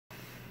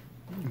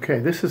Okay,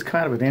 this is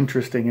kind of an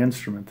interesting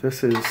instrument.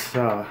 This is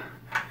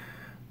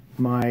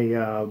my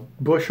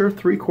Buescher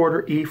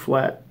 3/4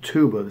 E-flat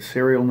tuba. The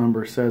serial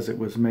number says it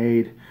was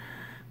made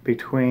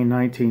between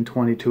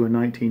 1922 and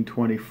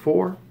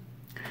 1924.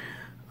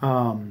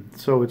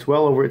 So it's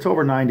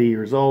over 90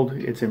 years old.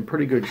 It's in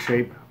pretty good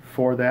shape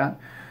for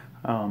that.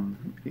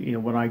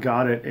 When I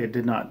got it,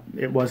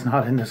 it was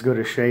not in as good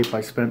a shape.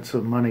 I spent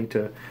some money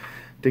to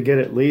get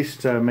at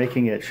least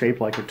making it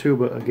shaped like a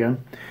tuba again.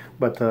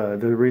 But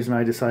the reason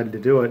I decided to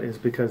do it is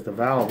because the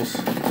valves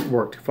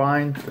worked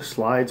fine, the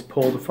slides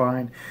pulled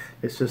fine.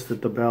 It's just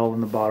that the bell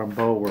and the bottom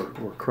bow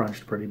were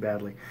crunched pretty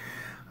badly.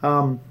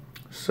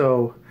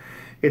 So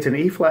it's an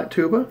E-flat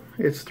tuba.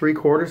 It's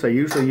 3/4. I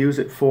usually use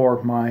it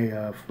for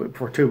my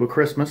for Tuba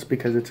Christmas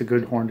because it's a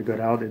good horn to get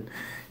out. It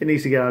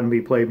needs to get out and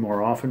be played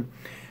more often.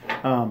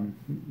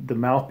 The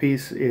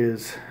mouthpiece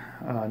is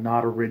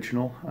not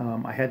original.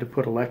 I had to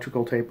put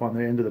electrical tape on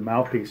the end of the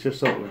mouthpiece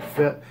just so it would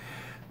fit.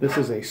 This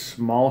is a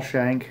small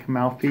shank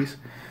mouthpiece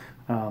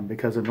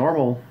because a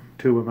normal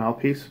tuba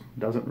mouthpiece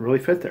doesn't really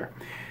fit there.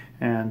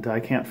 And I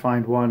can't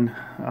find one.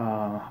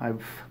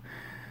 I've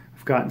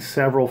gotten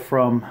several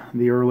from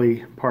the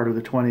early part of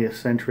the 20th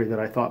century that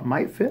I thought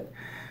might fit,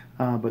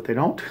 but they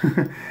don't.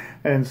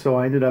 And so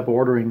I ended up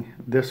ordering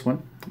this one,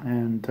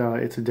 and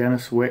it's a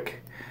Dennis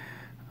Wick.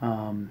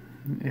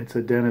 It's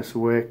a Dennis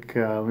Wick,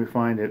 we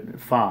find it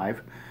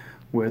 5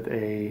 with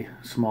a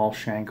small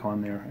shank on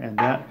there, and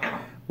that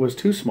was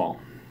too small.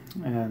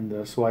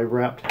 And so I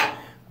wrapped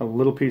a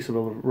little piece of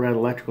red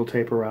electrical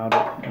tape around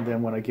it, and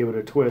then when I give it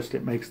a twist,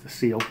 it makes the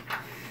seal,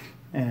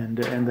 and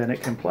then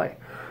it can play.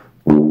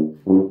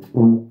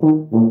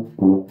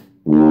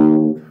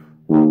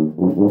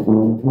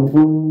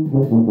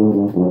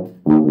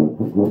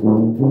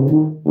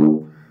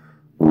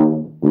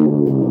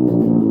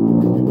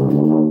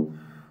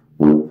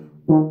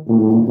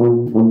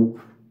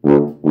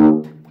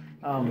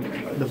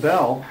 The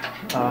bell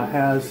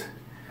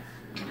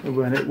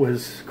when it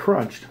was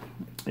crunched,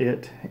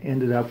 it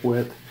ended up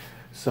with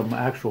some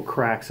actual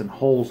cracks and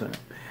holes in it.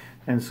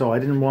 And so I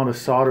didn't want to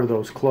solder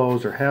those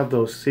closed or have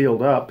those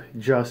sealed up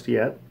just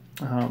yet.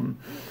 And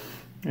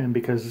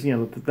because,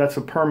 that's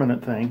a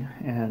permanent thing.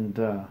 And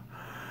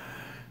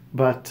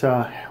but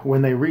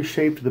when they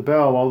reshaped the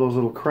bell, all those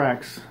little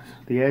cracks,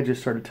 the edges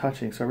started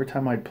touching. So every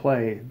time I'd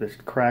play, the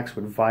cracks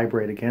would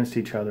vibrate against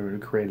each other and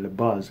it created a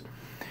buzz.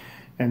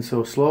 And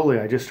so slowly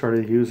I just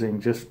started using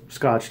just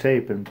Scotch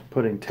tape and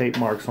putting tape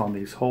marks on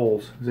these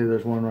holes. See,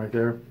 there's one right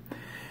there.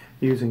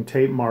 Using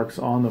tape marks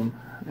on them,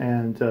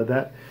 and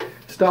that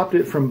stopped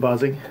it from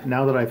buzzing.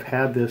 Now that I've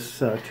had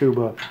this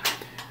tuba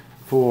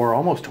for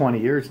almost 20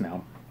 years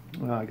now,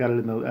 I got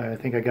it I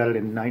think I got it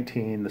in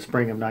the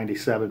spring of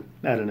 '97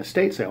 at an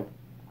estate sale.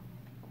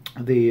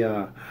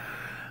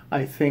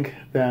 I think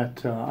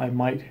that I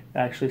might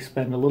actually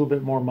spend a little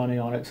bit more money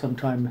on it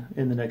sometime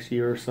in the next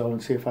year or so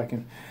and see if I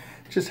can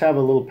just have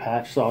a little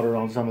patch solder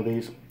on some of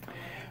these.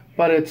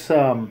 But it's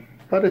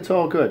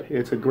all good.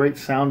 It's a great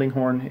sounding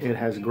horn. It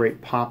has great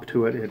pop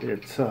to it.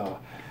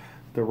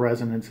 The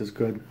resonance is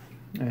good,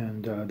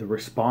 and the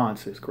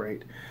response is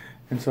great.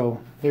 And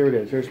so here it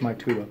is. Here's my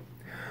tuba.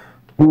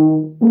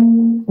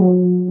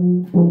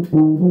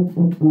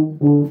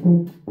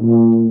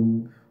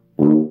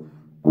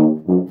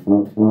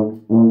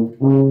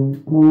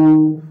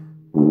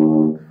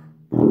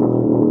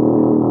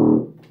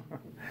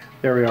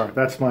 There we are.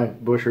 That's my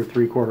Buescher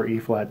 3/4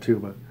 E-flat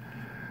tuba.